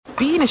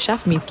being a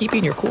chef means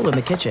keeping your cool in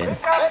the kitchen.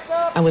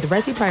 And with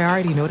Resi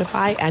Priority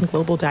Notify and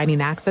Global Dining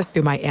Access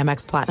through my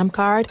Amex Platinum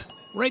card,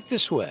 right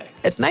this way.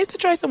 It's nice to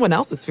try someone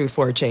else's food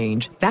for a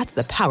change. That's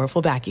the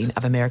powerful backing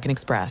of American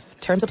Express.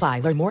 Terms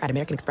apply. Learn more at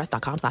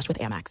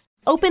americanexpress.com/withAmex.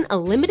 Open a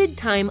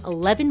limited-time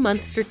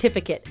 11-month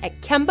certificate at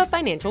Kemba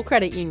Financial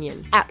Credit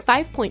Union. At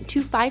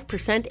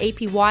 5.25%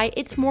 APY,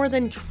 it's more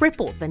than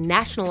triple the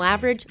national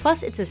average,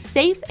 plus it's a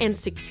safe and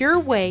secure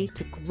way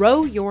to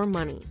grow your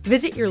money.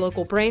 Visit your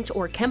local branch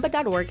or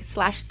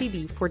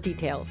kemba.org/cb for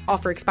details.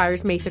 Offer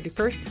expires May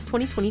 31st,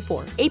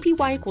 2024.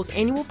 APY equals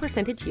annual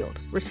percentage yield.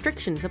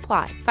 Restrictions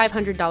apply.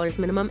 $500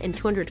 minimum and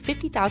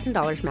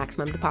 $250,000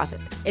 maximum deposit.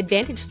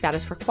 Advantage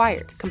status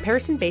required.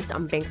 Comparison based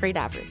on bank rate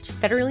average.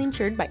 Federally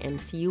insured by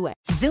NCUA.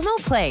 Xumo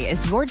Play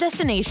is your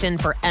destination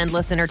for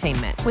endless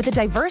entertainment. With a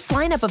diverse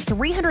lineup of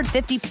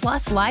 350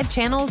 plus live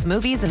channels,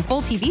 movies, and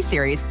full TV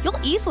series, you'll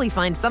easily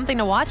find something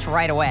to watch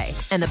right away.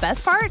 And the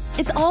best part?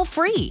 It's all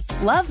free.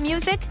 Love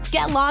music?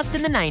 Get lost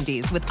in the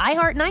 90s with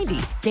iHeart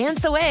 90s.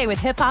 Dance away with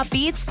hip-hop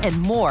beats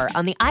and more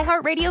on the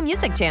iHeartRadio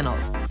music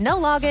channels. No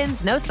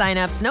logins, no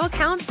signups, no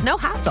accounts, no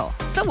hassle.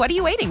 So what are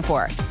you waiting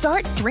for?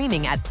 Start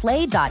streaming at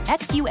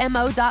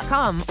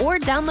play.xumo.com or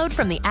download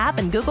from the app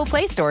and Google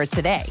Play stores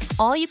today.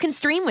 All you can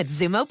stream with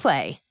Xumo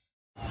Play.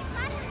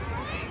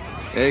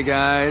 Hey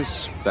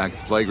guys, back at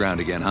the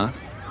playground again, huh?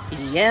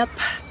 Yep.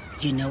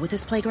 You know what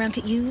this playground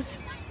could use?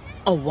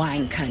 A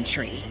wine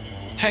country.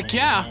 Heck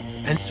yeah,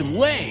 and some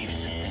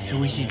waves so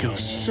we could go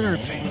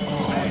surfing.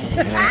 Oh,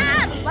 yeah.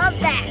 Ah, love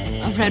that.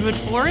 A redwood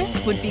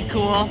forest would be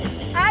cool.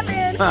 I'm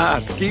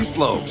in. Ski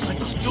slopes.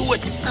 Let's do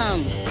it.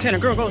 Can a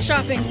girl go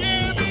shopping?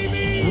 Yeah,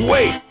 baby.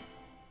 Wait!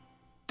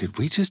 Did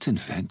we just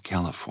invent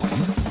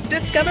California?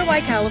 Discover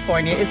why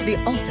California is the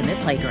ultimate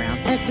playground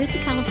at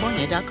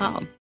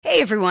visitcalifornia.com.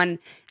 Hey everyone,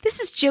 this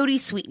is Jody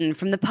Sweeten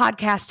from the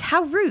podcast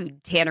How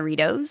Rude,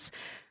 Tanneritos.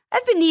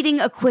 I've been needing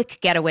a quick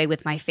getaway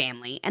with my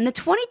family, and the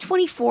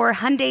 2024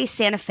 Hyundai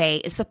Santa Fe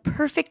is the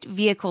perfect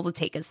vehicle to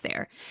take us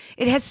there.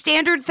 It has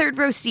standard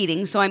third-row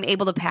seating, so I'm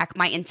able to pack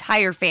my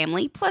entire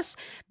family, plus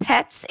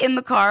pets, in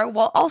the car,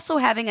 while also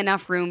having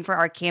enough room for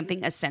our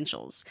camping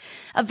essentials.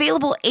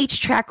 Available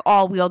H-Track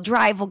all-wheel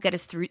drive will get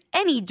us through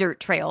any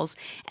dirt trails,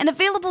 and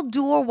available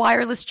dual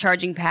wireless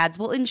charging pads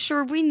will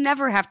ensure we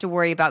never have to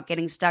worry about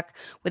getting stuck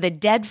with a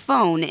dead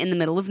phone in the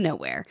middle of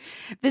nowhere.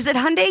 Visit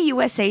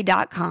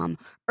HyundaiUSA.com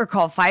or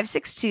call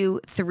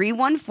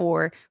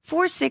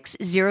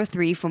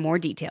 562-314-4603 for more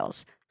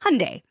details.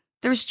 Hyundai,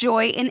 there's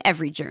joy in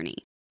every journey.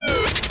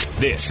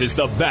 This is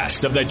the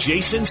best of the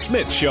Jason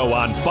Smith Show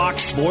on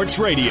Fox Sports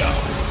Radio.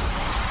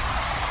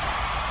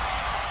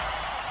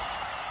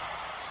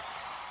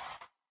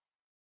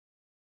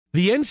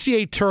 The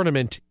NCAA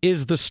tournament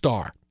is the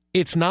star.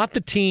 It's not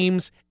the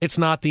teams. It's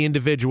not the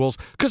individuals,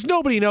 because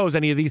nobody knows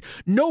any of these.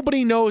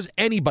 Nobody knows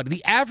anybody.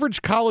 The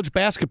average college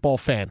basketball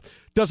fan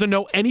doesn't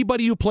know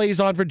anybody who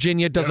plays on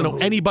Virginia, doesn't know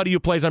anybody who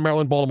plays on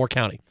Maryland, Baltimore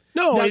County.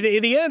 No, now, in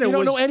the end, you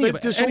don't know any of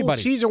it. This anybody. whole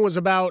season was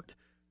about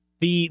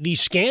the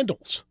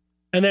scandals.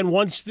 And then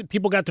once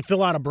people got to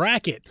fill out a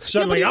bracket,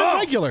 suddenly,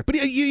 regular. But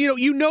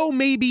you know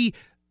maybe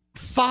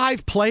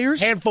 5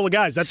 players, handful of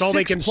guys. That's all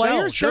they can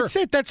players. Sell. Sure. That's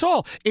it. That's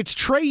all. It's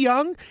Trae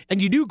Young,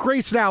 and you do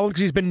Grayson Allen because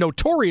he's been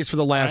notorious for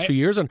the last few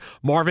years, and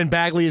Marvin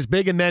Bagley is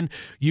big, and then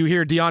you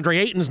hear DeAndre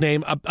Ayton's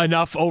name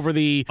enough over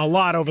the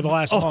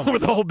last month. Over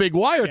the whole big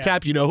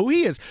wiretap. Yeah. You know who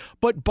he is.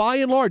 But by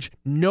and large,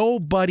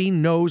 nobody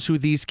knows who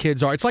these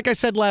kids are. It's like I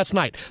said last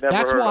night.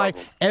 That's why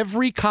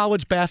every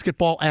college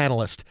basketball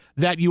analyst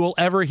that you will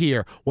ever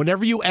hear,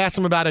 whenever you ask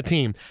them about a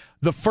team,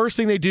 the first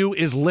thing they do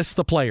is list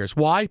the players.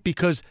 Why?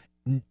 Because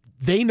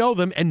they know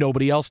them, and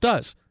nobody else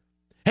does.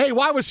 Hey,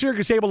 why was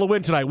Syracuse able to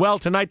win tonight? Well,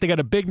 tonight they got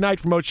a big night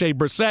from O'Shea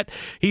Brissett.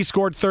 He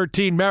scored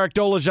 13. Marek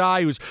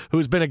Dolezaj,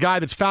 who's been a guy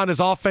that's found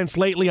his offense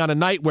lately on a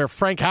night where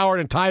Frank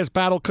Howard and Tyus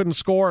Battle couldn't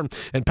score,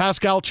 and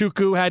Pascal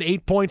Chukwu had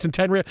 8 points and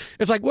 10 rebounds.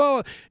 It's like,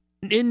 well,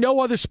 in no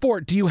other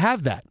sport do you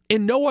have that.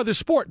 In no other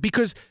sport,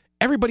 because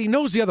everybody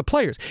knows the other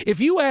players.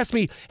 If you ask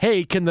me,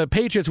 hey, can the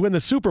Patriots win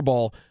the Super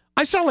Bowl?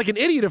 I sound like an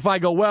idiot if I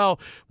go, well,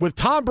 with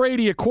Tom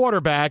Brady a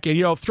quarterback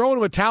and, throwing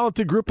him a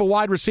talented group of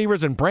wide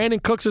receivers and Brandon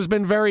Cooks has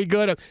been very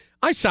good.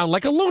 I sound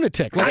like a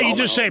lunatic. Like, you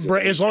just say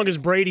as long as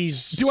Brady's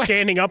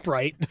standing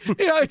upright.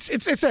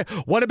 It's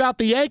what about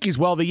the Yankees?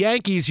 Well, the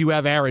Yankees, you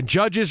have Aaron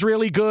Judge is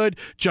really good.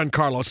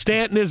 Giancarlo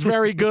Stanton is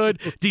very good.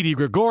 Didi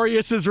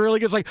Gregorius is really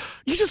good. It's like,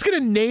 you're just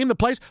going to name the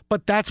players.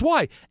 But that's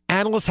why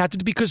analysts have to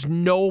do, because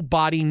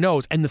nobody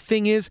knows. And the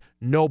thing is,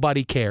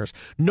 nobody cares.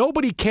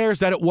 Nobody cares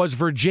that it was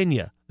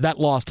Virginia that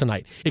lost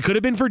tonight. It could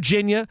have been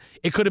Virginia.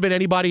 It could have been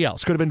anybody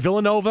else. Could have been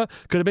Villanova.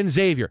 Could have been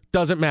Xavier.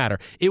 Doesn't matter.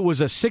 It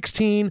was a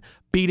 16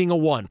 beating a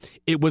 1.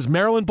 It was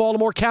Maryland,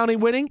 Baltimore County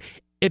winning.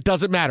 It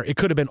doesn't matter. It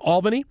could have been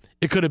Albany.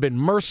 It could have been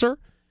Mercer.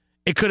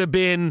 It could have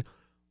been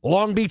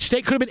Long Beach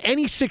State. Could have been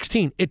any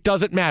 16. It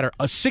doesn't matter.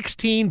 A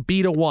 16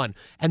 beat a 1.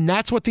 And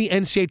that's what the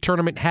NCAA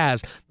tournament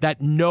has that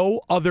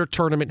no other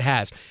tournament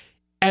has.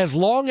 As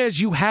long as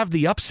you have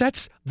the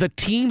upsets, the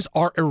teams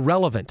are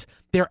irrelevant.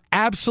 They're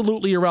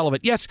absolutely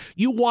irrelevant. Yes,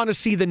 you want to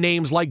see the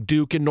names like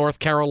Duke and North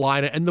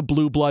Carolina and the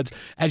Blue Bloods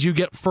as you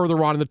get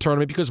further on in the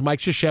tournament because Mike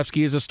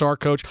Krzyzewski is a star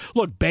coach.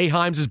 Look,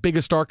 Boeheim's as big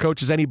a star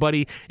coach as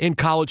anybody in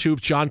college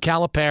hoops. John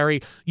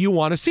Calipari. You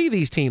want to see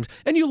these teams,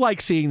 and you like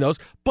seeing those,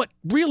 but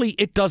really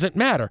it doesn't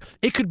matter.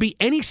 It could be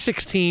any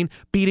 16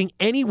 beating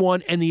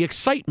anyone, and the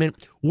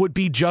excitement would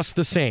be just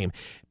the same.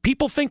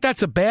 People think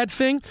that's a bad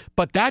thing,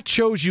 but that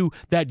shows you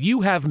that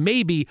you have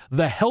maybe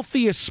the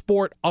healthiest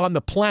sport on the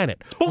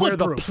planet where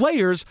the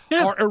players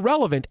are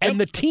irrelevant and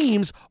the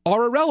teams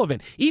are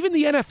irrelevant. Even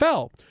the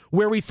NFL,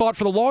 where we thought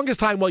for the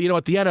longest time, well, you know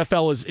what, the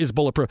NFL is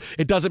bulletproof.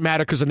 It doesn't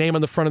matter because the name on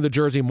the front of the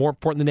jersey more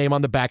important than the name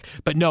on the back.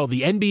 But no,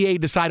 the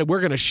NBA decided we're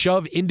going to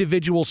shove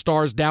individual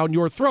stars down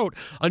your throat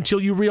until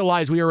you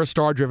realize we are a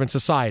star-driven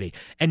society.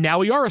 And now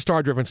we are a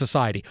star-driven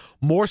society.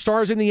 More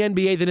stars in the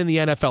NBA than in the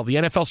NFL. The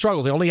NFL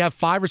struggles. They only have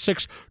 5 or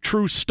 6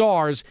 true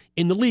stars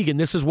in the league, and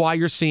this is why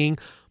you're seeing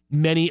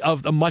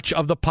much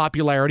of the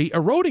popularity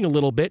eroding a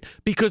little bit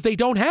because they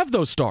don't have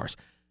those stars.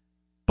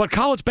 But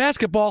college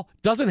basketball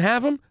doesn't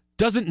have them,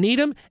 doesn't need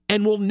them,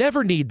 and will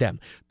never need them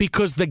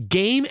because the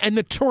game and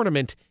the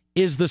tournament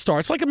is the star.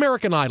 It's like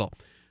American Idol.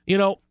 You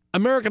know,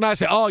 American Idol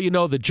say, oh, you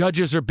know, the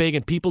judges are big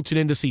and people tune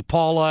in to see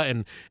Paula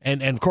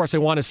and of course they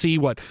want to see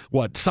what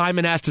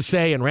Simon has to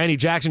say and Randy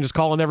Jackson just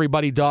calling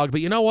everybody dog.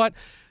 But you know what?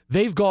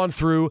 They've gone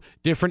through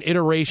different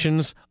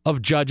iterations of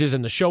judges,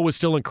 and the show was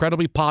still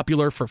incredibly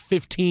popular for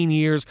 15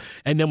 years.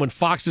 And then when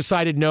Fox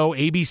decided no,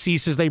 ABC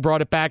says they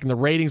brought it back, and the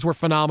ratings were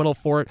phenomenal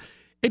for it.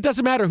 It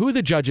doesn't matter who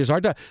the judges are.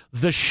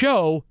 The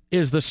show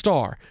is the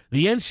star.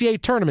 The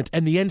NCAA tournament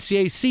and the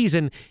NCAA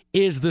season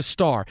is the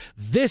star.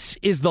 This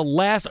is the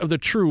last of the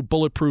true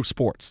bulletproof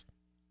sports.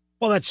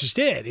 Well, that's just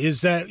it,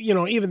 is that, you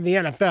know, even the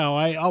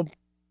NFL, I'll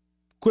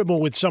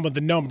quibble with some of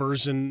the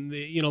numbers and,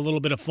 you know, a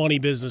little bit of funny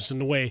business in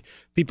the way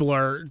people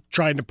are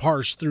trying to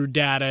parse through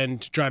data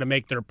and to try to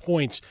make their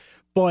points.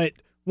 But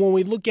when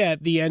we look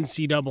at the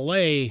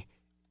NCAA,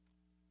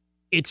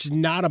 it's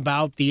not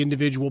about the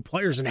individual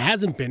players, and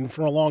hasn't been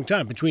for a long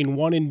time, between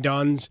one and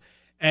dones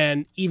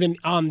and even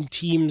on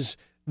teams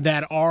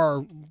that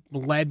are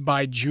led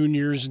by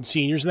juniors and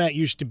seniors, and that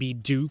used to be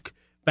Duke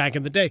back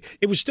in the day.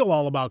 It was still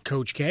all about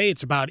Coach K.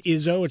 It's about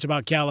Izzo. It's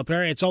about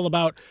Calipari. It's all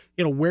about,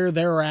 you know, where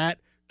they're at,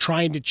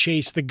 trying to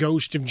chase the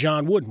ghost of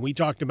John Wooden. We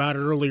talked about it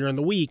earlier in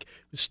the week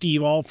with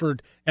Steve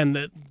Alford and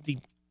the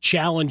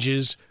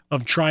challenges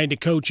of trying to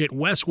coach at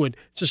Westwood.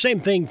 It's the same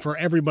thing for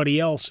everybody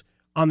else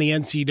on the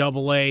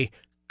NCAA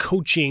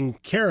coaching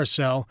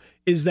carousel,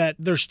 is that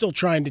they're still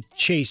trying to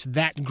chase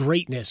that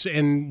greatness,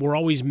 and we're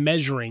always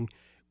measuring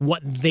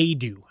what they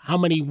do. How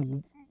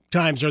many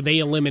times are they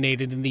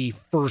eliminated in the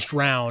first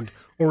round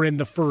or in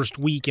the first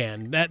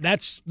weekend?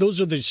 Those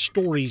are the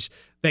stories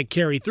that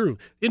carry through.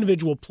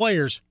 Individual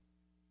players,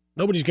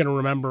 nobody's going to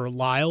remember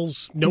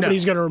Lyles.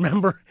 Nobody's going to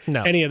remember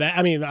any of that.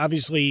 I mean,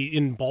 obviously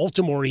in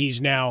Baltimore, he's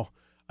now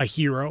a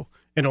hero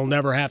and he'll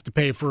never have to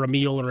pay for a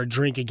meal or a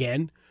drink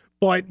again.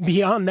 But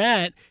beyond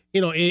that,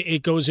 you know,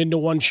 it goes into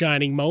one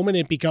shining moment.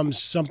 It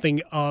becomes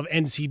something of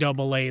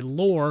NCAA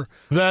lore.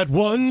 That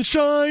one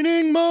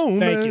shining moment.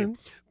 Thank you.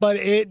 But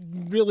it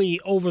really,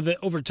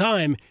 over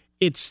time,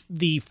 it's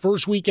the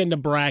first weekend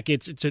of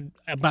brackets. It's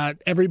about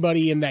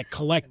everybody in that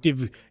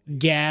collective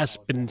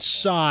gasp and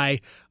sigh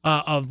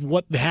of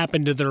what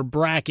happened to their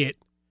bracket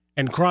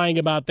and crying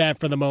about that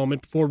for the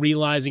moment before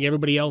realizing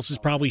everybody else is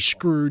probably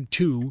screwed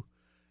too.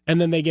 And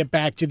then they get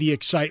back to the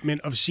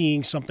excitement of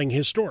seeing something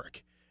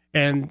historic.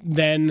 And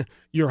then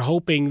you're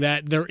hoping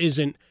that there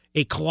isn't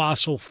a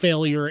colossal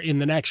failure in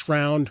the next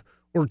round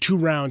or 2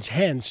 rounds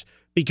hence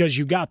because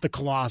you got the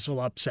colossal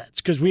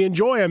upsets, because we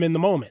enjoy them in the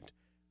moment.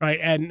 Right,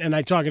 and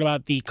I'm talking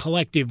about the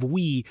collective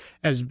we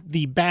as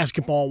the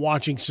basketball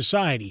watching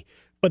society.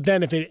 But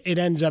then if it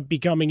ends up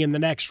becoming in the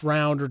next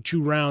round or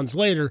 2 rounds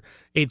later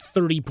a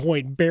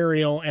 30-point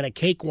burial and a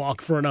cakewalk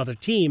for another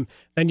team,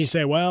 then you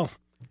say, well,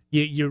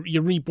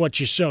 you reap what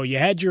you sow. You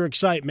had your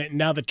excitement, and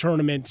now the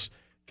tournament's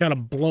kind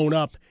of blown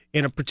up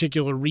in a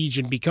particular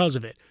region because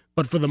of it.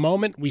 But for the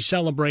moment, we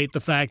celebrate the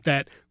fact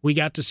that we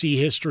got to see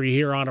history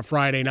here on a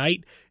Friday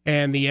night,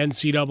 and the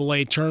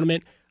NCAA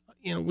tournament,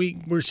 you know,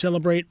 we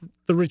celebrate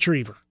the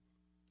retriever.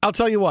 I'll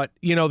tell you what,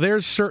 you know,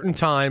 there's certain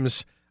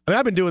times, I mean,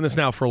 I've been doing this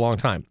now for a long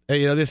time.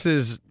 You know, this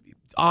is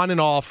on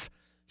and off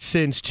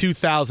since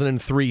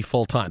 2003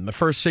 full time. The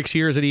first 6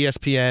 years at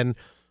ESPN,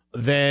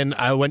 then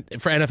I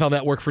went for NFL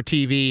Network for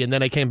TV, and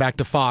then I came back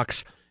to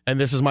Fox, and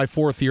this is my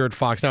 4th year at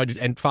Fox. Now I do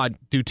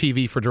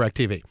TV for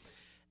DirecTV.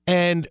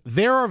 And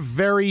there are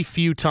very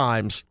few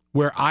times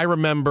where I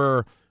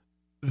remember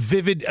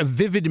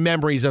vivid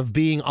memories of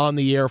being on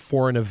the air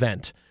for an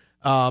event.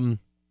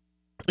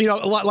 You know,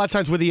 a lot of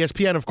times with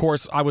ESPN, of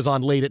course, I was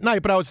on late at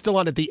night, but I was still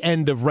on at the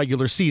end of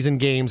regular season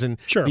games and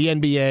the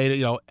NBA,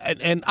 you know,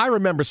 and I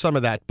remember some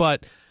of that.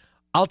 But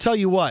I'll tell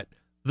you what,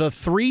 the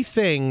 3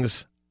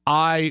 things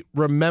I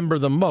remember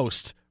the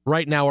most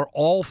right now are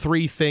all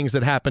 3 things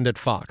that happened at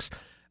Fox.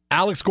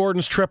 Alex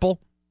Gordon's triple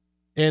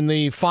in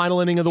the final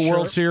inning of the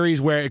World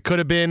Series where it could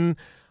have been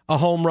a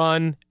home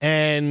run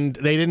and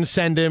they didn't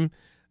send him.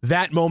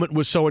 That moment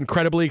was so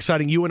incredibly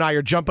exciting. You and I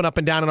are jumping up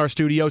and down in our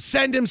studio.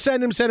 Send him,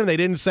 send him, send him. They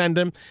didn't send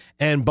him,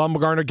 and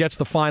Bumgarner gets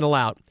the final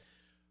out.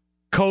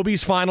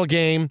 Kobe's final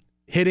game,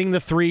 hitting the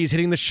threes,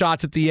 hitting the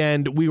shots at the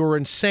end. We were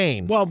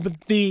insane. Well, but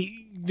the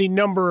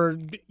number,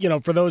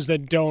 for those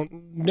that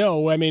don't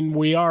know, I mean,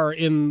 we are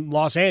in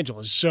Los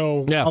Angeles,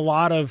 so a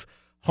lot of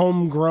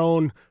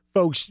homegrown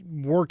folks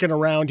working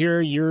around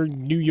here. You're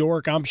New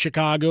York, I'm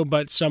Chicago,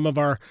 but some of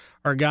our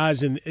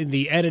guys in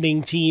the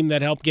editing team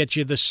that help get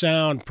you the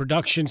sound,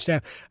 production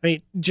staff. I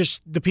mean,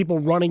 just the people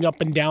running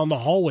up and down the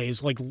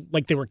hallways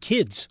like they were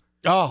kids.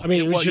 Oh, I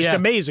mean, it was just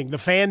amazing, the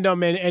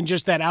fandom and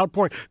just that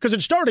outpouring, because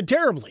it started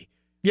terribly.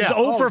 Yeah,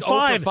 0 for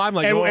 5,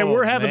 like, and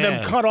we're having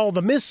them cut all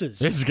the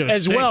misses as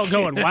stink. well,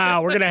 going,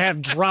 wow, we're going to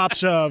have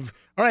drops of,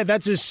 all right,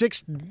 that's his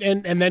sixth,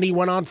 and then he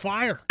went on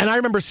fire. And I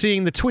remember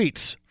seeing the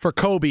tweets for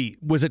Kobe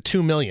was at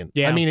 2 million.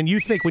 Yeah. I mean, and you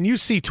think when you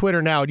see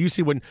Twitter now, and you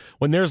see when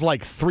there's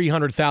like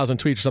 300,000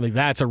 tweets or something,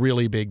 that's a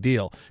really big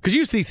deal. Because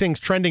you see things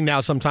trending now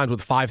sometimes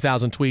with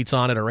 5,000 tweets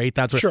on it or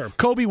 8,000. Sure.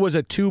 Kobe was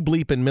at 2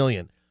 bleeping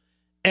million.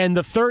 And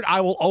the third,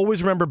 I will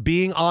always remember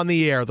being on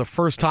the air the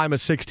first time a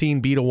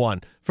 16 beat a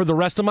 1 for the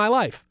rest of my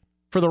life.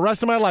 For the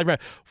rest of my life.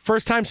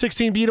 First time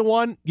 16 beat a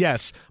 1,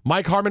 yes.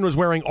 Mike Harmon was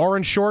wearing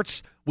orange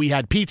shorts. We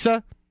had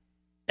pizza.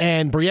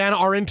 And Brianna,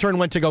 our intern,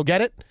 went to go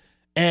get it.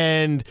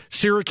 And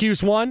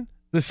Syracuse won.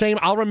 The same.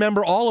 I'll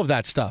remember all of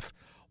that stuff.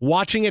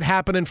 Watching it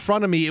happen in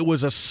front of me, it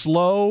was a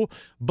slow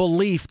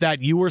belief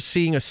that you were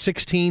seeing a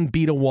 16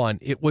 beat a 1.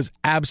 It was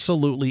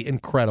absolutely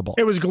incredible.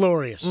 It was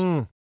glorious.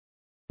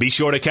 Be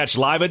sure to catch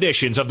live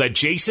editions of The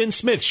Jason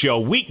Smith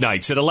Show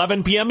weeknights at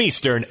 11 p.m.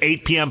 Eastern,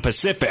 8 p.m.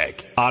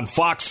 Pacific on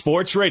Fox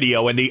Sports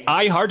Radio and the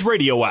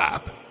iHeartRadio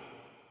app.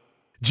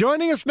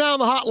 Joining us now on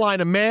the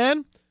hotline, a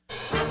man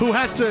who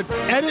has to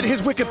edit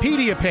his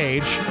Wikipedia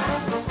page,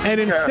 and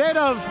instead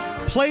of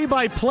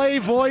play-by-play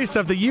voice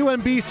of the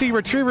UMBC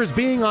Retrievers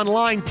being on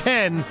line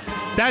 10,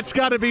 that's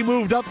got to be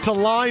moved up to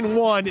line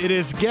 1. It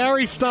is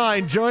Gary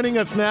Stein joining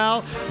us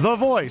now, the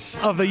voice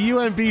of the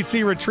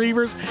UMBC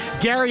Retrievers.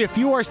 Gary, if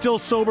you are still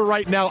sober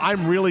right now,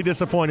 I'm really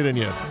disappointed in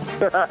you.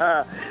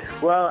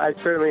 Well, I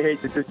certainly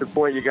hate to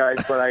disappoint you guys,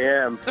 but I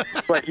am.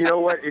 But you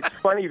know what? It's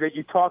funny that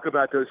you talk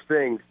about those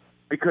things,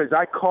 because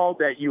I called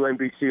that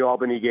UMBC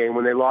Albany game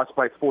when they lost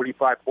by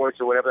 45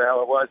 points or whatever the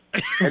hell it was,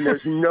 and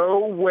there's no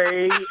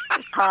way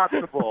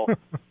possible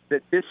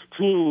that this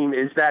team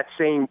is that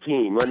same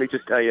team. Let me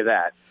just tell you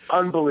that.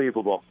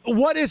 Unbelievable.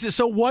 What is it?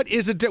 So what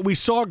is it that we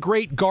saw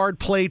great guard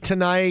play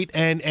tonight,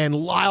 and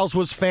Lyles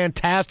was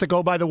fantastic.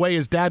 Oh, by the way,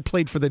 his dad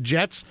played for the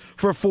Jets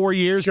for 4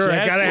 years. Sure,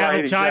 Jets. got to have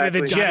a tie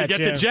to the Jets.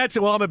 Get the Jets.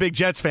 Well, I'm a big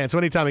Jets fan, so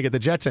anytime I get the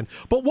Jets in.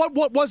 But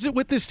what was it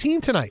with this team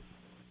tonight?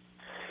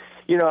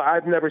 You know,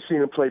 I've never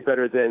seen him play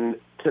better than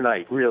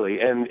tonight, really.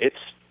 And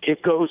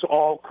it goes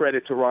all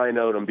credit to Ryan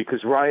Odom,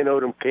 because Ryan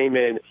Odom came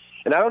in,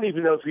 and I don't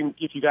even know if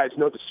you guys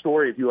know the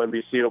story of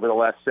UMBC over the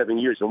last 7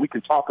 years, and we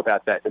can talk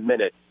about that in a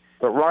minute.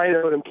 But Ryan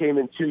Odom came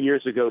in 2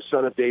 years ago,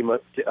 son of Dave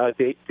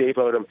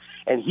Odom,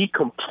 and he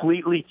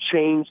completely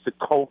changed the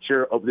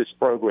culture of this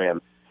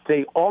program.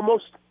 They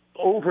almost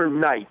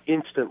overnight,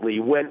 instantly,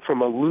 went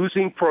from a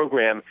losing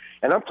program,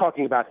 and I'm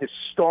talking about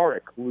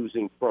historic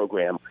losing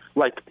program,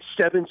 like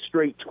 7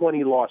 straight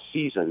 20-loss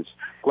seasons,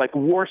 like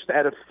worst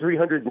out of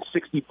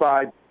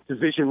 365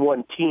 Division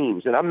I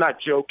teams, and I'm not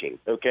joking,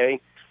 okay,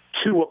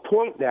 to a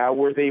point now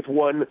where they've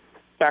won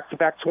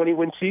back-to-back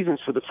 20-win seasons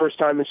for the first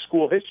time in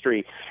school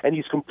history, and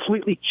he's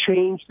completely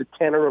changed the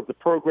tenor of the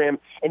program,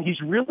 and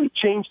he's really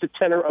changed the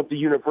tenor of the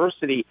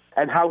university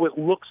and how it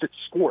looks at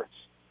sports.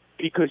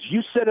 Because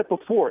you said it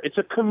before, it's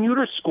a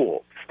commuter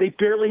school. They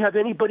barely have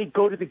anybody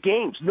go to the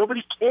games.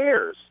 Nobody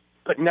cares.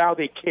 But now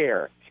they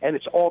care. And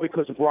it's all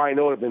because of Ryan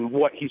Odom and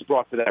what he's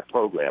brought to that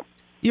program.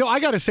 You know, I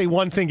got to say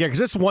one thing here, because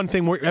this is one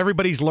thing where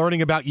everybody's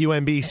learning about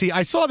UMBC.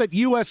 I saw that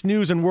U.S.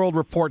 News and World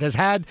Report has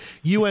had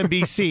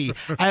UMBC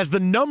as the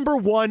number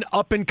 1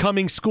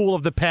 up-and-coming school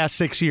of the past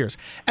 6 years.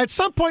 At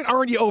some point,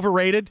 aren't you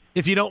overrated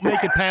if you don't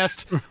make it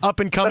past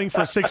up-and-coming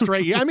for 6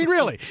 straight years? I mean,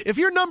 really, if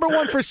you're number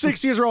 1 for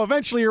 6 years in a row,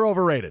 eventually you're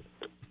overrated.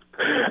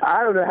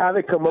 I don't know how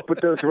they come up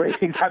with those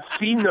ratings. I've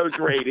seen those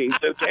ratings,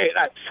 okay?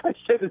 And I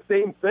said the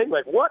same thing,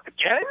 like, what,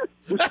 again?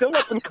 We're still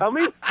up and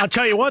coming? I'll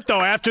tell you what, though,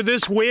 after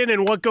this win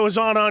and what goes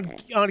on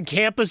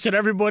campus and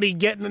everybody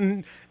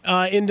getting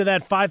into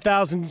that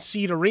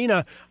 5,000-seat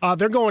arena,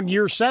 they're going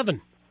year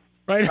 7,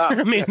 right?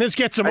 I mean, this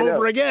gets them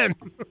over again.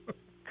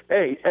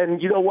 Hey,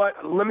 and you know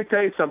what? Let me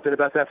tell you something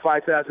about that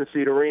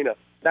 5,000-seat arena.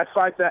 That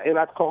 5,000, and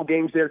I've called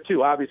games there,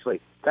 too,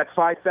 obviously. That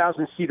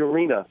 5,000-seat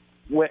arena,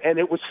 and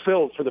it was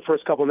filled for the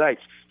first couple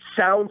nights,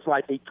 sounds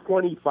like a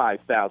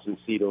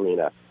 25,000-seat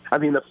arena. I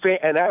mean,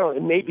 and I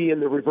don't, maybe in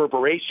the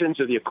reverberations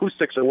or the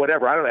acoustics or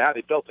whatever. I don't know how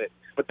they built it,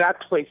 but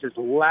that place is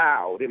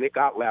loud, and it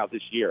got loud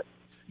this year.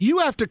 You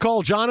have to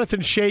call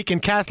Jonathan Shake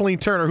and Kathleen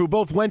Turner, who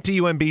both went to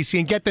UMBC,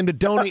 and get them to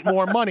donate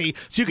more money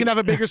so you can have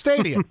a bigger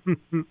stadium.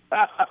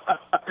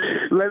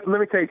 Let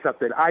me tell you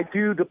something. I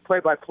do the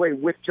play-by-play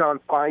with John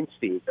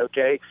Feinstein,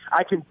 okay?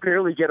 I can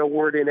barely get a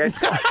word in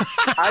edgewise.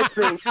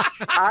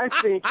 I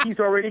think he's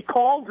already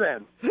called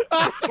them.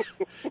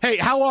 Hey,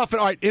 how often,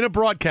 all right, in a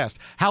broadcast,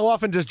 how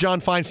often does John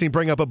Feinstein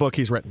bring up a book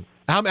he's written?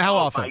 How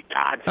often? Oh, my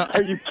God.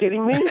 Are you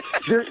kidding me?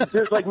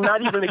 There's like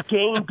not even a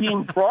game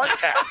being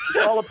broadcast.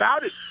 It's all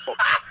about it.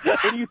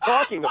 What are you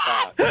talking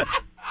about?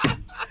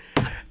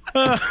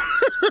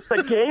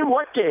 The game?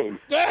 What game?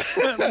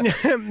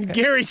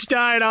 Gary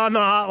Stein on the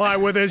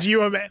hotline with his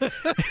UMBC.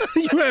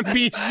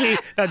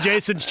 Now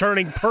Jason's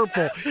turning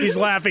purple. He's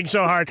laughing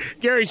so hard.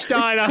 Gary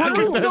Stein on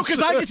with us. No, because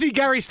I can see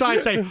Gary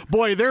Stein say,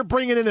 boy, they're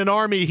bringing in an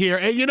Army here.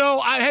 And,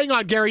 hang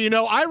on, Gary,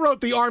 I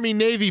wrote the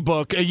Army-Navy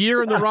book, A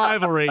Year in the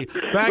Rivalry,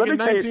 back in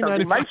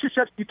 1995. Mike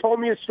Krzyzewski told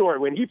me a story.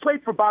 When he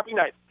played for Bobby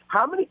Knight,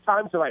 how many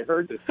times have I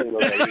heard this thing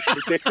already?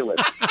 It's ridiculous.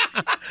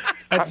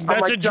 That's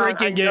a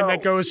drinking game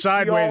that goes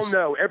sideways. We all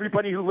know.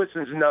 Everybody who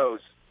listens knows.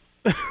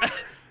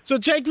 So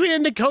take me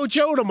into Coach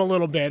Odom a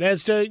little bit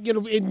as to,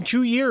 in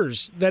 2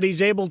 years that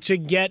he's able to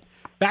get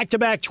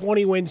back-to-back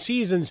 20-win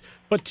seasons,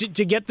 but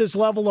to get this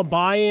level of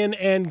buy-in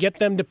and get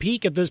them to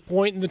peak at this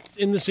point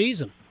in the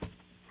season.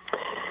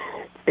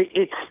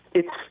 It's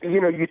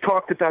you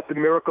talked about the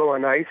miracle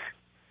on ice.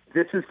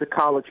 This is the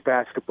college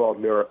basketball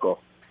miracle.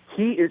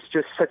 He is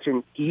just such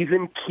an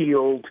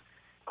even-keeled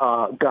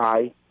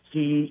guy.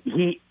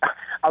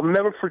 I'll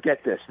never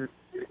forget this.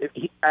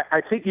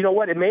 I think, you know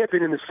what, it may have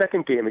been in the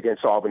second game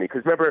against Albany,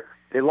 because remember,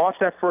 they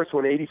lost that first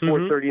one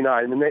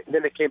 84-39, and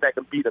then they came back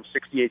and beat them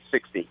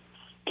 68-60.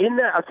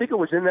 I think it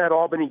was in that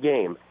Albany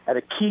game, at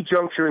a key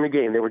juncture in the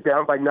game, they were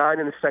down by 9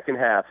 in the second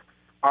half.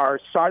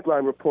 Our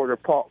sideline reporter,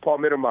 Paul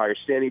Mittermeier,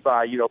 standing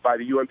by the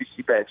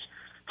UMBC bench,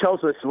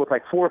 tells us with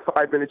like 4 or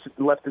 5 minutes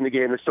left in the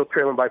game, they're still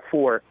trailing by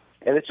 4.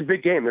 And it's a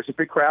big game. There's a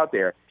big crowd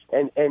there.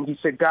 And he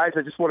said, guys,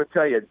 I just want to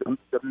tell you,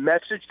 the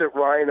message that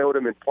Ryan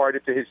Odom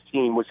imparted to his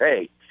team was,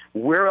 hey,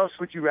 where else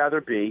would you rather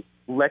be?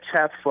 Let's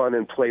have fun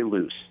and play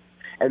loose.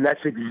 And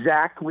that's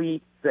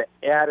exactly the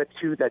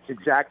attitude, that's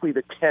exactly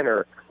the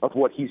tenor of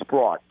what he's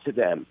brought to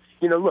them.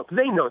 Look,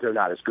 they know they're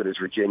not as good as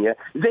Virginia.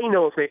 They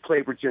know if they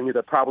play Virginia,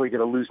 they're probably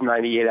going to lose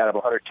 98 out of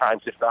 100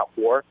 times, if not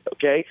more,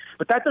 okay?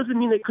 But that doesn't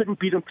mean they couldn't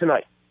beat them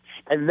tonight.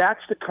 And that's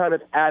the kind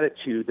of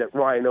attitude that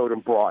Ryan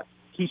Odom brought.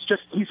 He's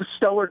a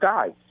stellar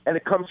guy, and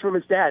it comes from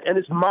his dad and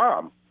his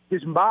mom.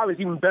 His mom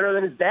is even better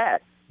than his dad,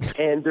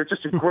 and they're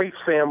just a great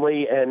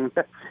family. And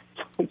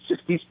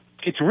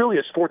it's really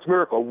a sports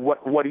miracle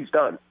what he's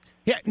done.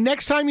 Yeah,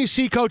 next time you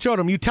see Coach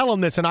Odom, you tell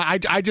him this, and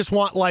I just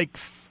want like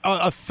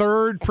a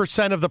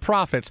 3% of the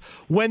profits.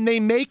 When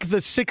they make the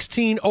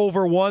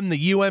 16-1,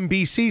 the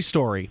UMBC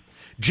story,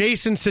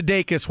 Jason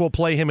Sudeikis will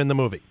play him in the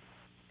movie.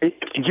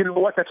 You know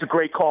what? That's a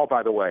great call,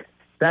 by the way.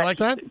 You like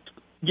that?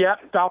 Yeah,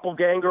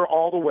 doppelganger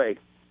all the way.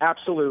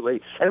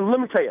 Absolutely. And let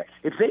me tell you,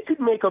 if they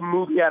could make a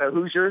movie out of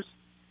Hoosiers,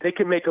 they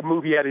could make a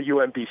movie out of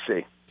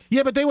UMBC.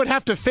 Yeah, but they would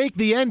have to fake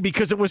the end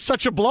because it was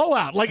such a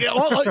blowout.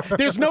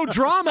 There's no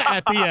drama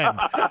at the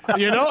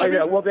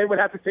end. Well, they would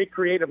have to take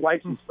creative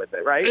license with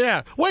it, right?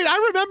 Yeah. Wait, I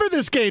remember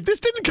this game. This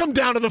didn't come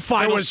down to the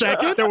final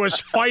second. There was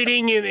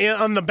fighting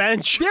on the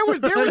bench. There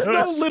was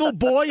no little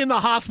boy in the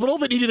hospital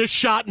that needed a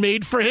shot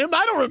made for him.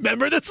 I don't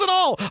remember this at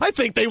all. I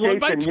think they won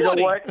by 20. You know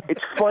what?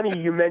 It's funny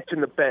you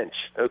mentioned the bench,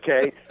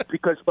 okay?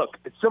 Because, look,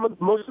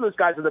 most of those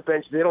guys on the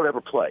bench, they don't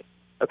ever play.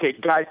 Okay,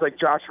 guys like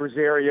Josh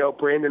Rosario,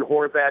 Brandon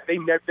Horvath, they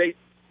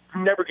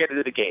never get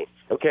into the game,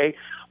 okay?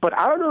 But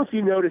I don't know if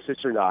you notice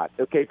this or not,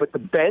 okay, but the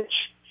bench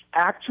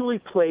actually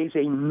plays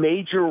a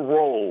major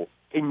role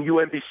in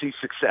UMBC's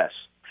success.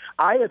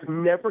 I have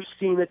never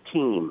seen a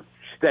team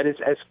that is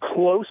as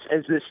close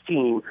as this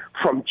team,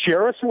 from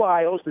Jairus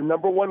Lyles, the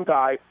number one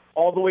guy,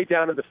 all the way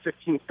down to the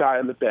 15th guy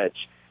on the bench.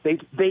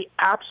 They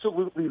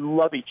absolutely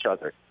love each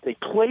other. They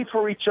play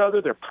for each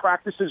other. Their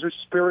practices are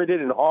spirited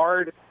and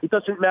hard. It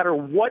doesn't matter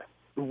what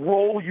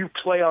role you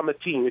play on the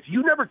team. If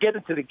you never get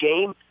into the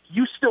game,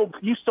 you still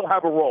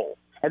have a role,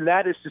 and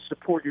that is to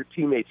support your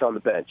teammates on the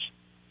bench.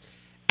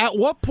 At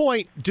what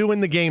point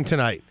during the game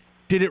tonight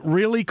did it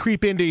really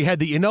creep into your head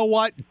that, you know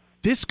what,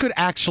 this could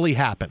actually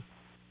happen?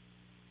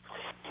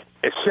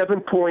 At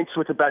 7 points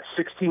with about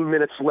 16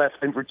 minutes left,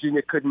 and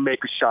Virginia couldn't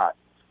make a shot.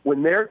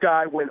 When their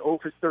guy went 0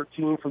 for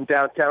 13 from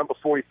downtown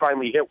before he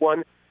finally hit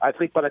one, I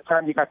think by the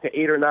time you got to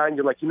 8 or 9,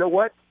 you're like, you know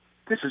what?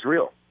 This is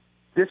real.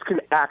 This can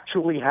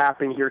actually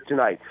happen here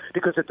tonight.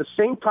 Because at the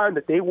same time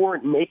that they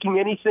weren't making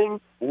anything,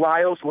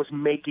 Lyles was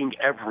making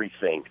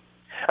everything.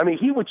 I mean,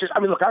 he would just,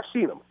 look, I've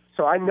seen him.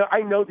 So I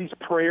know these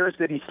prayers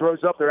that he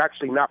throws up, they're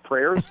actually not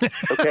prayers,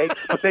 okay?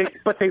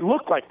 but they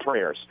look like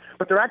prayers.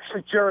 But they're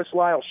actually Jairus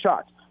Lyles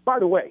shots. By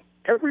the way,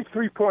 every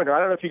three-pointer, I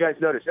don't know if you guys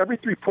noticed, every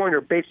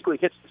three-pointer basically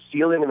hits the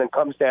ceiling and then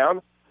comes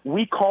down.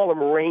 We call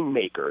them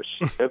rainmakers,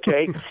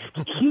 okay?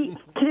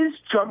 His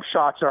jump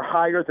shots are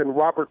higher than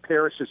Robert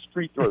Parrish's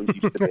free throws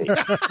used to be.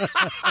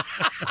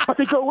 But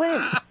they go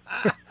in.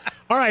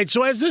 All right,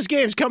 so as this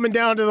game's coming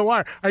down to the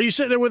wire, are you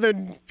sitting there with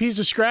a piece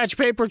of scratch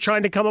paper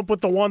trying to come up with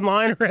the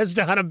one-liner as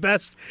to how to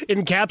best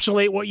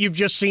encapsulate what you've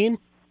just seen?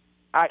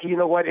 You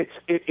know what?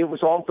 It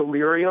was all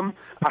delirium.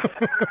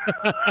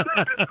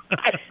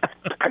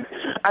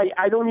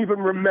 I don't even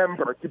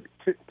remember,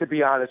 to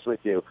be honest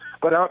with you.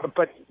 But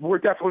we're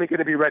definitely going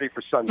to be ready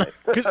for Sunday.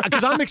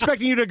 Because I'm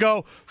expecting you to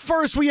go,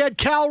 first we had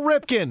Cal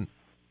Ripken,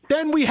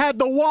 then we had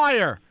The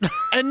Wire,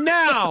 and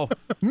now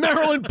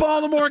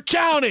Maryland-Baltimore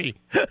County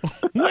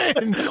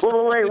wins.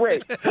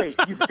 Wait.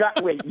 You've got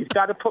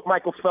to put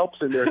Michael Phelps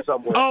in there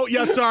somewhere. Oh,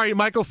 yeah, sorry,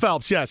 Michael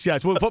Phelps. Yes.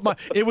 We'll put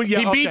he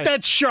beat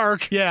that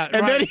shark. Yeah,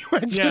 and right. then he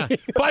went to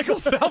Michael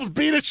Phelps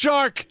beat a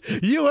shark.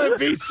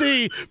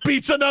 UMBC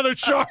beats another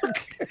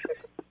shark.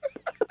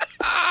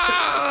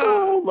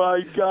 Oh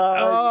my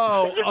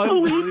God!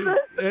 Oh,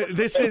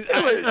 this is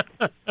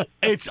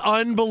it's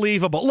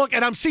unbelievable. Look,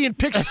 and I'm seeing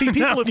pictures. See,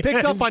 people have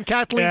picked up on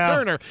Kathleen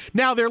Turner.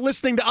 Now they're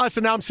listening to us,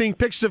 and now I'm seeing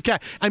pictures of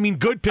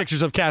good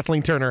pictures of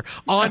Kathleen Turner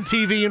on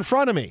TV in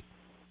front of me.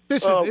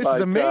 This is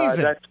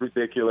amazing. God, that's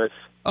ridiculous.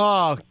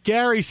 Oh,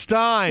 Gary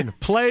Stein,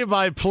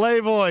 play-by-play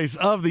voice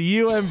of the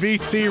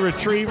UMBC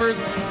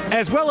Retrievers,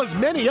 as well as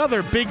many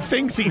other big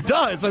things he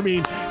does. I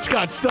mean, he's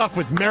got stuff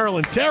with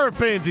Maryland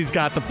Terrapins. He's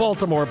got the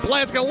Baltimore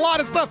Blast. Got a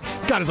lot of stuff.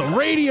 He's got his own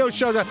radio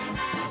show.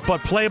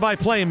 But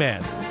play-by-play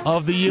man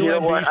of the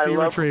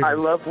UMBC Retrievers. I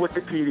love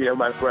Wikipedia,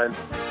 my friend.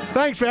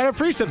 Thanks, man. I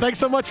appreciate it. Thanks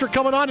so much for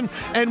coming on.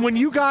 And when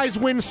you guys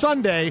win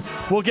Sunday,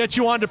 we'll get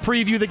you on to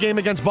preview the game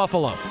against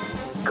Buffalo.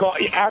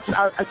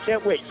 I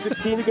can't wait.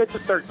 16 against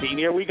 13.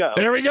 Here we go.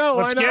 There we go.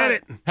 Let's get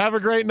it. Have a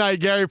great night,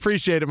 Gary.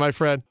 Appreciate it, my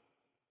friend.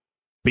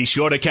 Be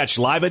sure to catch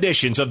live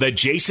editions of The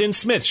Jason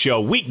Smith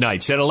Show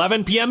weeknights at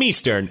 11 p.m.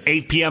 Eastern,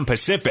 8 p.m.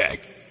 Pacific.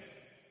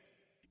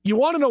 You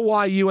want to know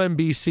why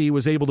UMBC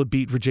was able to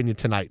beat Virginia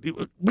tonight?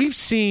 We've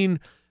seen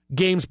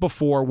games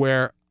before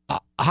where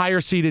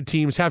higher-seeded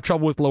teams have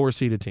trouble with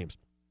lower-seeded teams.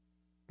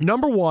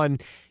 Number one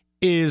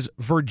is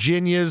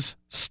Virginia's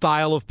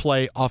style of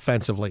play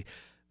offensively.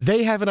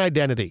 They have an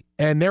identity,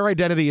 and their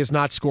identity is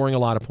not scoring a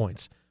lot of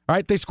points. All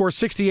right, they score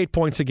 68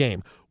 points a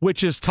game,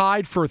 which is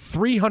tied for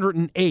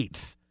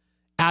 308th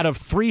out of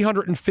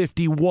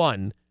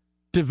 351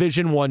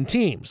 Division I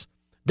teams.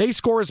 They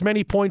score as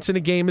many points in a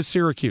game as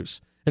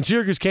Syracuse, and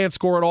Syracuse can't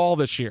score at all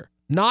this year.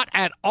 Not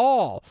at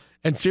all.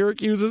 And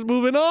Syracuse is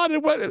moving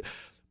on.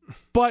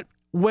 But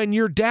when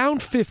you're down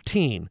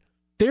 15,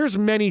 there's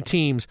many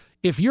teams.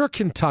 If you're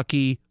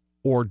Kentucky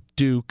or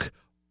Duke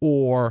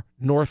or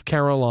North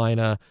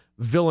Carolina,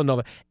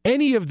 Villanova,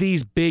 any of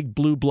these big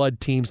blue blood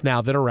teams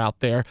now that are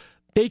out there,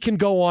 they can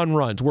go on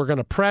runs. We're going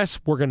to press,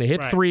 we're going to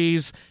hit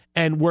threes,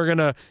 and we're going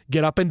to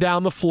get up and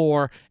down the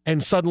floor,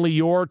 and suddenly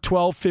your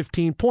 12,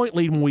 15-point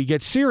lead when we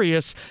get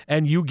serious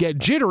and you get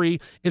jittery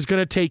is going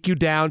to take you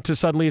down to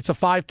suddenly it's a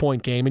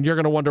 5-point game, and you're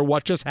going to wonder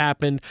what just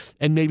happened,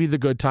 and maybe the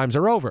good times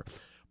are over.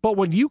 But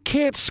when you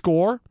can't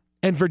score,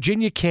 and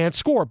Virginia can't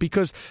score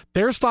because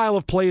their style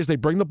of play is they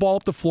bring the ball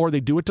up the floor, they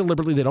do it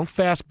deliberately, they don't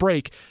fast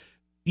break,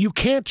 you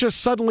can't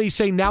just suddenly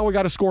say, now we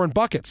got to score in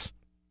buckets.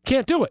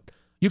 Can't do it.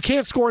 You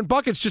can't score in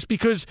buckets just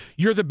because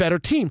you're the better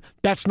team.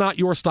 That's not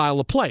your style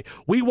of play.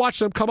 We watched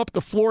them come up the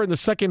floor in the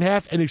second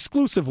half and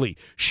exclusively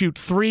shoot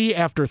 3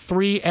 after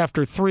 3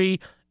 after 3,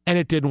 and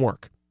it didn't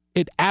work.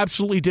 It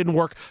absolutely didn't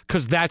work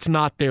because that's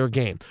not their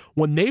game.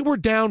 When they were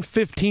down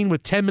 15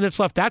 with 10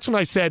 minutes left, that's when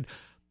I said,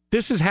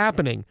 this is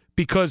happening.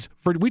 Because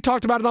we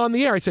talked about it on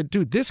the air. I said,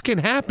 dude, this can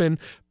happen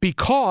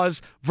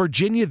because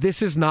Virginia, this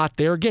is not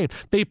their game.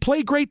 They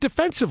play great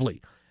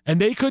defensively,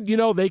 and they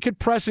could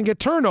press and get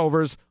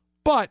turnovers,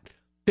 but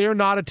they're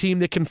not a team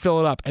that can fill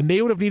it up. And they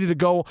would have needed to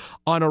go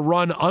on a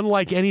run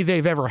unlike any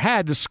they've ever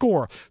had to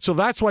score. So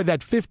that's why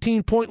that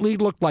 15-point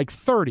lead looked like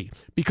 30,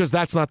 because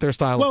that's not their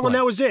style of play. Well, and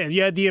that was it.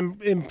 You had the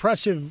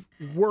impressive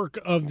work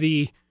of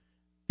the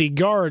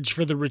guards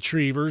for the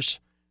Retrievers.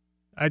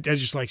 I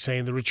just like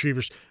saying the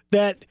Retrievers.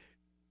 That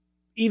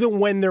even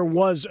when there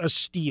was a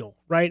steal,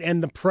 right,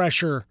 and the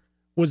pressure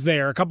was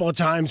there, a couple of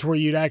times where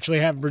you'd actually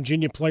have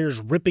Virginia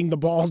players ripping the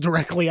ball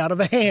directly out of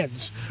the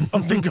hands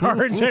of the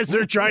guards as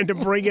they're trying to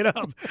bring it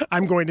up.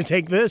 I'm going to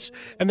take this,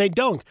 and they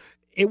dunk.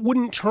 It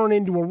wouldn't turn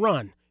into a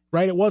run,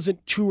 right? It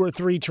wasn't 2 or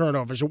 3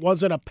 turnovers. It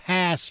wasn't a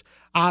pass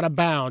out of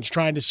bounds,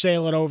 trying to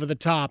sail it over the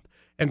top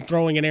and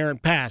throwing an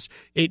errant pass.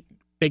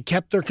 They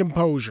kept their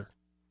composure.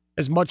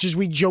 As much as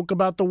we joke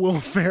about the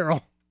Will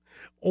Ferrell,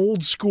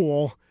 old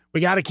school, we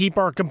got to keep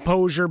our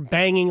composure,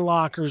 banging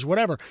lockers,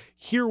 whatever.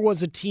 Here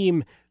was a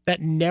team that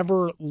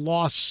never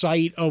lost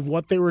sight of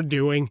what they were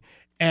doing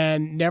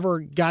and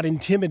never got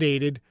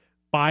intimidated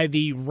by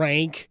the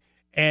rank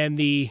and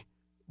the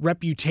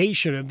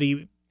reputation of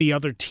the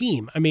other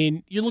team. I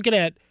mean, you're looking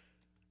at,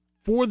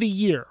 for the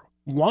year,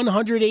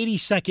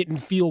 182nd in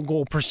field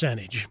goal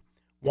percentage,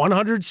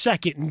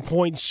 102nd in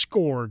points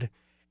scored,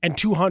 and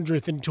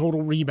 200th in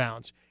total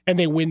rebounds, and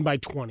they win by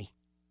 20.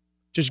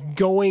 Just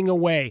going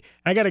away.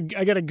 I got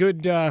a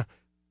good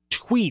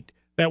tweet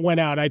that went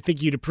out I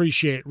think you'd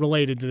appreciate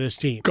related to this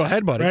team. Go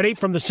ahead, buddy. Ready?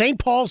 From the St.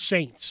 Paul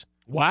Saints.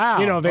 Wow.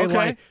 You know,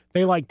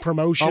 they like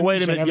promotions. Oh,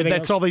 wait a minute.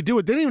 That's all they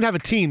do. They don't even have a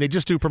team. They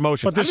just do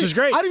promotions. But this is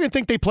great. I don't even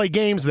think they play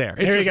games there.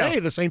 It's just, hey,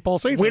 the St. Paul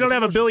Saints. We don't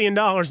have $1 billion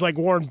like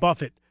Warren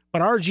Buffett,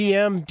 but our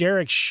GM,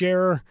 Derek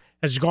Scherer,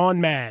 has gone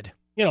mad.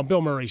 You know,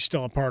 Bill Murray's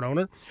still a part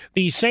owner.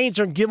 The Saints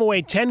are give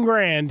away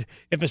 $10,000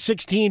 if a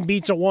 16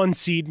 beats a 1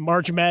 seed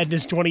March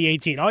Madness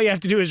 2018. All you have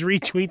to do is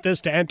retweet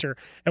this to enter,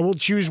 and we'll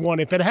choose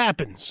one if it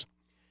happens.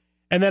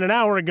 And then an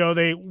hour ago,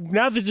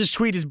 now that this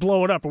tweet is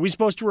blowing up, are we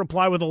supposed to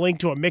reply with a link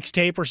to a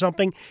mixtape or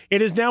something?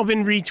 It has now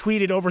been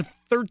retweeted over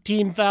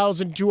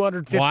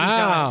 13,250 times.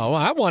 Wow,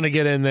 I want to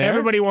get in there.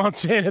 Everybody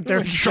wants in at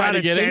their trying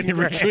to get in.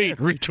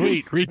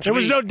 Retweet. There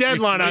was no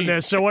deadline on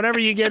this, so whenever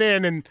you get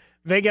in and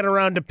they get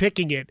around to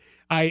picking it,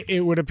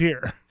 it would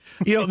appear.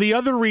 You know, the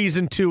other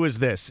reason, too, is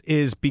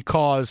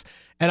because,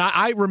 and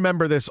I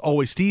remember this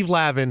always, Steve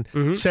Lavin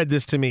said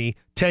this to me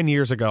 10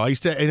 years ago. I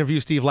used to interview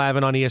Steve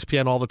Lavin on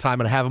ESPN all the time,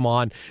 and I'd have him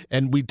on,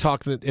 and we'd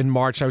talk in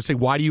March. I would say,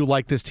 why do you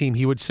like this team?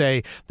 He would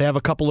say, they have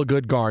a couple of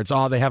good guards.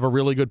 Oh, they have a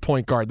really good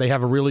point guard. They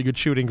have a really good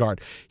shooting guard.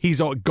 He's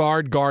a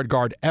guard.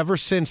 Ever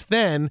since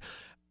then,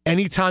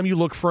 anytime you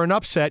look for an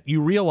upset,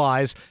 you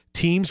realize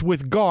teams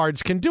with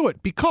guards can do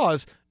it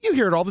because you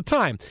hear it all the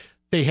time.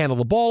 They handle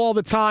the ball all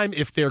the time.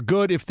 If they're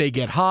good, if they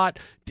get hot,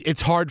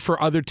 it's hard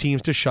for other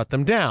teams to shut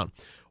them down.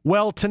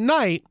 Well,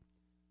 tonight,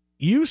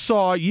 you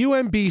saw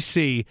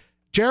UMBC,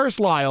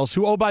 Jarris Lyles,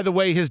 who, oh, by the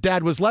way, his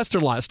dad was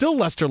Lester Lyles, still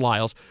Lester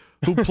Lyles,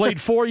 who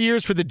played 4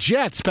 years for the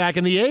Jets back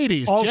in the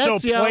 80s. Also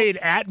Jets, played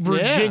at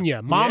Virginia.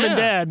 Yeah. Mom and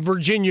Dad,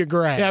 Virginia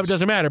grads. Yeah, it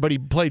doesn't matter, but he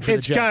played for the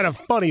Jets. It's kind of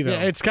funny, though.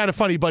 Yeah, it's kind of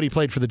funny, but he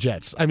plyed for the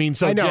Jets. I mean,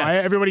 so I know. Jets.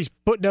 Everybody's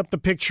putting up the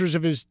pictures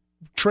of his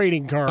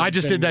trading cards. I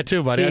just did that,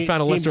 too, buddy. I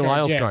found a Lester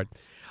Lyles card.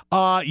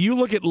 You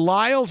look at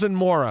Lyles and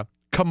Mora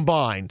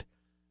combined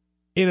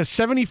in a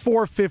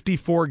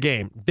 74-54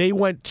 game. They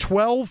went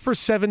 12 for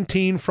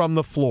 17 from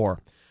the floor,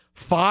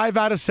 5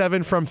 out of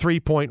 7 from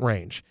three-point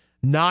range,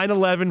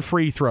 9-11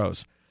 free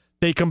throws.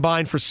 They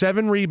combined for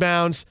 7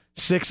 rebounds,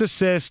 6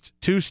 assists,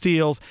 2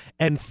 steals,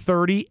 and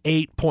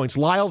 38 points.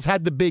 Lyles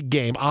had the big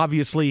game.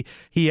 Obviously,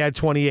 he had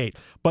 28.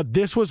 But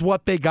this was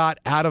what they got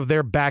out of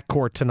their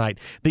backcourt tonight.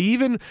 They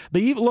even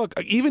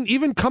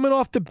coming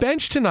off the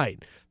bench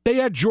tonight, they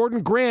had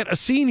Jordan Grant, a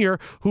senior,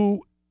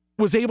 who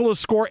was able to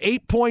score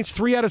 8 points,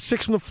 3 out of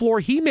 6 from the floor.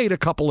 He made a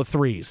couple of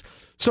threes.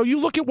 So you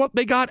look at what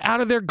they got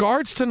out of their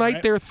guards tonight.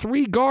 Right. Their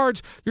 3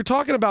 guards, you're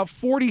talking about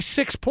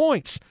 46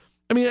 points.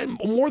 I mean,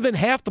 more than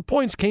half the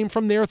points came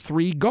from their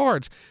 3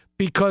 guards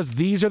because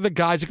these are the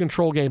guys that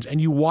control games. And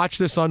you watch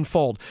this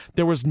unfold.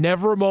 There was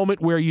never a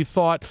moment where you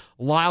thought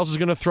Lyles was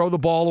going to throw the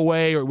ball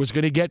away or it was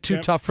going to get too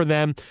tough for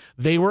them.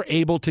 They were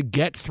able to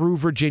get through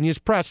Virginia's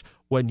press.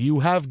 When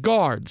you have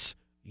guards,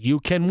 you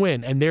can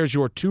win. And there's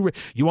your 2.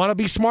 You want to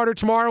be smarter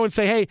tomorrow and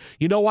say, hey,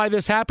 you know why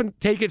this happened?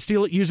 Take it,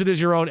 steal it, use it as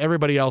your own.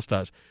 Everybody else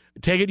does.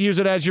 Take it, use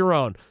it as your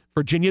own.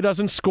 Virginia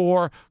doesn't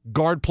score.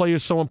 Guard play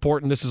is so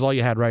important. This is all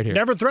you had right here.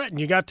 Never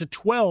threatened. You got to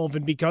 12,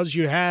 and because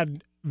you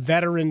had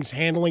veterans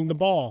handling the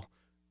ball,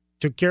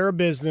 took care of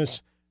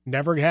business,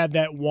 never had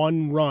that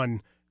one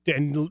run,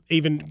 and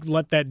even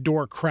let that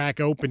door crack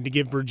open to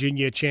give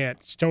Virginia a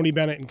chance. Tony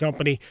Bennett and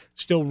company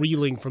still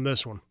reeling from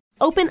this one.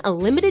 Open a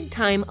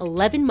limited-time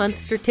 11-month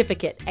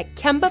certificate at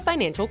Kemba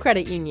Financial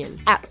Credit Union.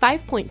 At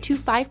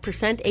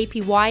 5.25%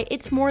 APY,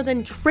 it's more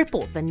than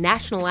triple the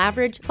national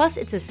average, plus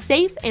it's a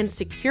safe and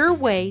secure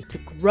way to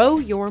grow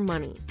your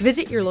money.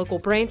 Visit your local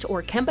branch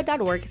or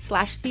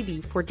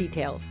kemba.org/cb for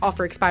details.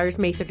 Offer expires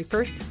May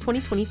 31st,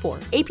 2024.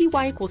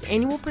 APY equals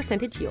annual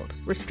percentage yield.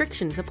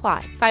 Restrictions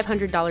apply.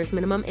 $500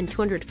 minimum and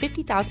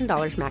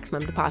 $250,000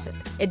 maximum deposit.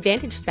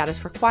 Advantage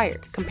status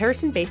required.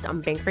 Comparison based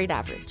on bank rate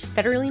average.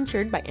 Federally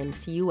insured by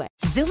NCUA.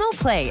 Xumo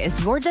Play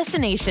is your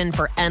destination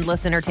for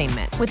endless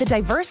entertainment. With a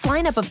diverse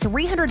lineup of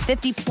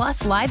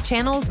 350-plus live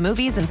channels,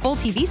 movies, and full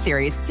TV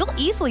series, you'll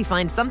easily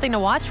find something to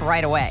watch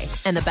right away.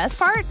 And the best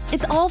part?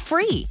 It's all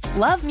free.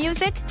 Love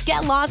music?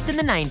 Get lost in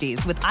the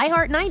 90s with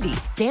iHeart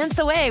 90s. Dance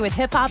away with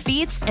hip-hop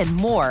beats and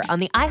more on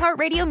the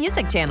iHeartRadio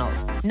music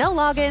channels. No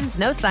logins,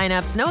 no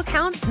signups, no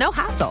accounts, no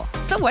hassle.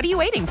 So what are you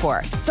waiting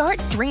for? Start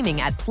streaming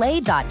at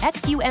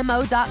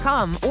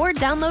play.xumo.com or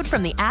download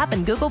from the app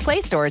and Google Play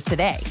stores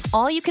today.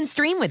 All you can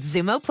stream with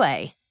Xumo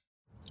Play.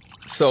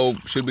 So,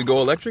 should we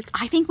go electric?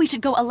 I think we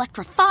should go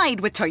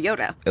electrified with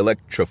Toyota.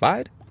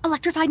 Electrified?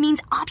 Electrified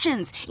means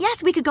options.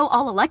 Yes, we could go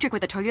all electric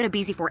with the Toyota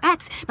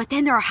BZ4X, but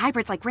then there are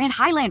hybrids like Grand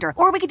Highlander,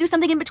 or we could do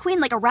something in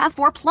between like a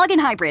RAV4 plug-in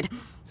hybrid.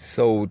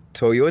 So,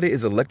 Toyota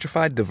is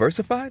electrified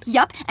diversified?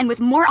 Yup, and with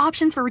more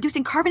options for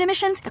reducing carbon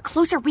emissions, the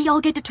closer we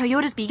all get to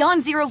Toyota's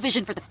Beyond Zero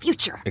vision for the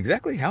future.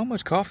 Exactly how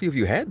much coffee have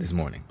you had this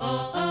morning?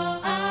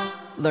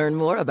 Learn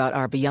more about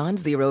our Beyond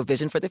Zero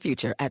vision for the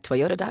future at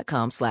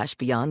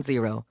toyota.com/Beyond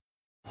Zero.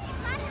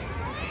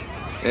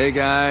 Hey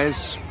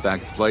guys,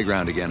 back at the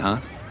playground again, huh?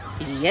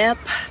 Yep.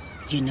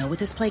 You know what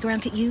this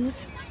playground could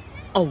use?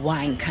 A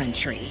wine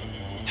country.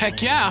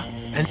 Heck yeah,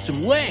 and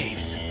some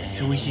waves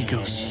so we could go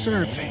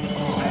surfing.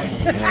 Oh,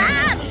 yeah.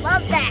 Ah,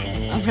 love that.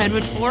 A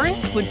redwood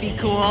forest would be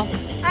cool.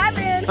 I'm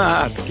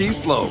in. Ski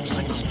slopes.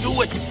 Let's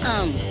do it.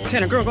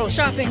 Can a girl go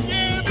shopping?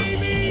 Yeah,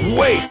 baby.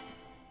 Wait!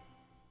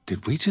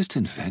 Did we just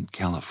invent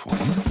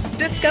California?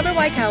 Discover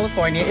why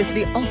California is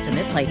the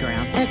ultimate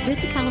playground at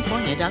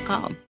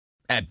visitcalifornia.com.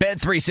 At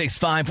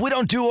Bet365, we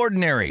don't do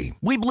ordinary.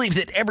 We believe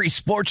that every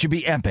sport should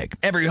be epic.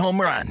 Every home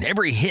run,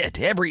 every hit,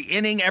 every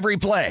inning, every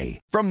play.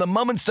 From the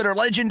moments that are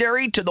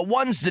legendary to the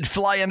ones that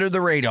fly under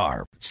the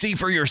radar. See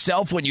for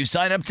yourself when you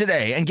sign up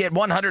today and get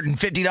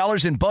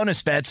 $150 in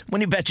bonus bets when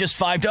you bet just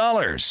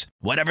 $5.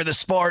 Whatever the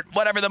sport,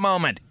 whatever the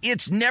moment,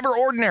 it's never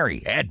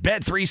ordinary at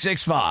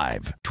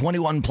Bet365.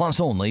 21 plus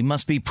only.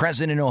 Must be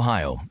present in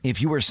Ohio.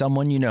 If you or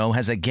someone you know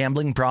has a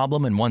gambling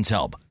problem and wants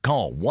help,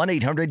 call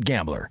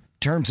 1-800-GAMBLER.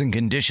 Terms and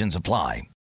conditions apply.